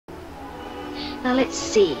Now let's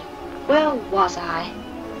see. Where was I?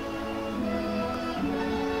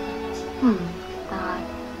 I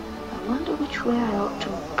wonder which way I ought to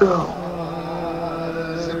go.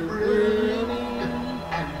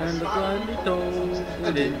 And the bloody toes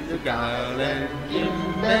within the garland,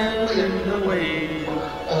 in the way.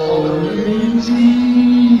 All the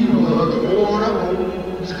music of the water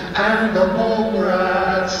hose and the mole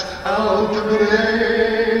rats out of the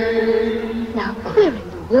day. Now, where in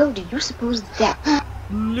the world do you suppose that?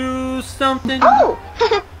 Lose something? Oh!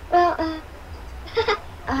 Well,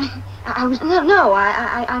 I was... No,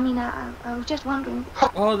 I mean, I was just wondering...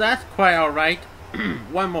 Oh, that's quite alright.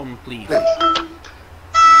 One moment, please.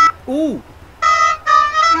 Ooh!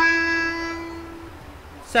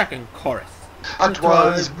 Second chorus.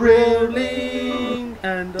 Twas brilling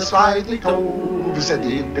and slightly toves and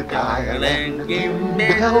in the and garland,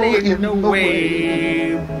 bell in the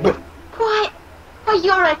wave. Why,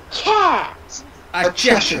 you're a cat! A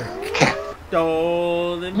Cheshire cat.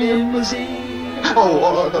 stole the mimsy.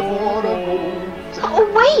 Oh, the water hose. Oh,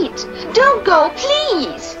 wait! Don't go,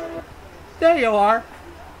 please! There you are.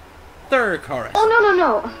 Third chorus. Oh,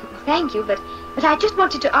 no. Thank you, but I just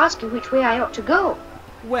wanted to ask you which way I ought to go.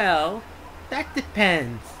 Well, that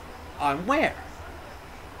depends on where.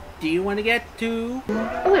 Do you want to get to?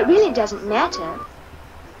 Oh, it really doesn't matter.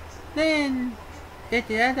 Then it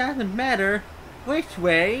doesn't matter which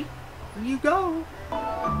way you go.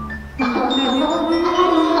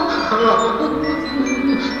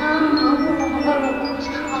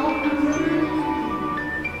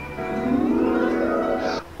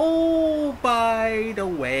 Oh, by the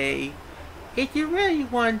way, if you really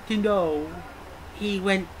want to know, he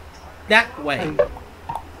went that way.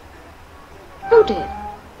 Who did?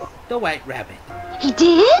 The White Rabbit. He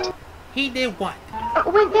did? He did what?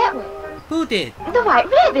 Went that way. Who did? The White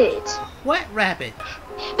Rabbit. What rabbit?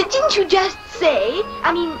 But didn't you just say...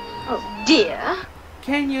 I mean... Oh, dear.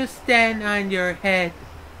 Can you stand on your head?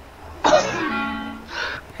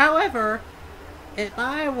 However, if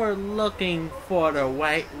I were looking for the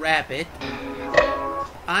White Rabbit,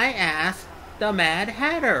 I asked the Mad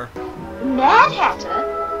Hatter. Mad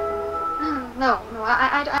Hatter? No,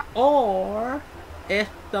 I... Or if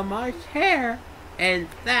the March Hare in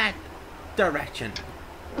that direction.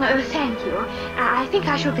 Thank you. I think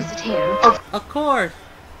I shall visit him. Of course,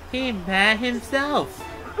 he mad himself.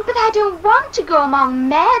 But I don't want to go among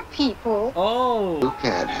mad people. Oh, You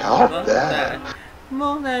can't help that.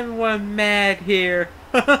 Well, then we're mad here.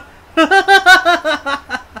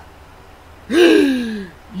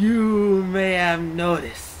 You may have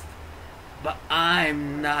noticed, but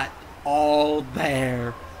I'm not all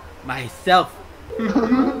there myself.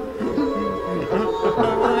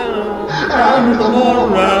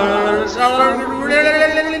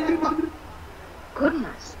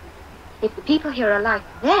 Goodness. If the people here are like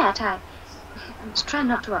that, I must try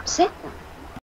not to upset them.